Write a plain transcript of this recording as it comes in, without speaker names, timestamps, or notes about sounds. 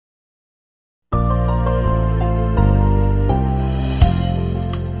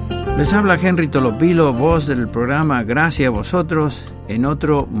Les habla Henry Tolopilo, voz del programa Gracia a Vosotros, en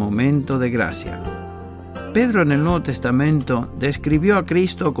otro momento de gracia. Pedro en el Nuevo Testamento describió a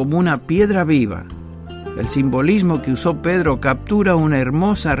Cristo como una piedra viva. El simbolismo que usó Pedro captura una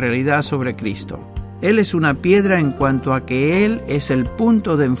hermosa realidad sobre Cristo. Él es una piedra en cuanto a que Él es el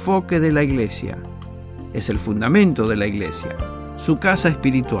punto de enfoque de la iglesia. Es el fundamento de la iglesia, su casa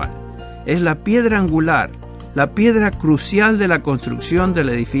espiritual. Es la piedra angular, la piedra crucial de la construcción del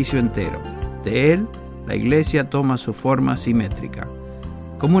edificio entero. De Él, la iglesia toma su forma simétrica.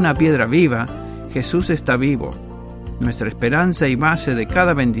 Como una piedra viva, Jesús está vivo. Nuestra esperanza y base de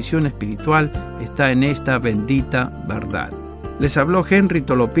cada bendición espiritual está en esta bendita verdad. Les habló Henry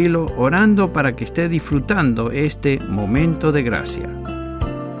Tolopilo orando para que esté disfrutando este momento de gracia.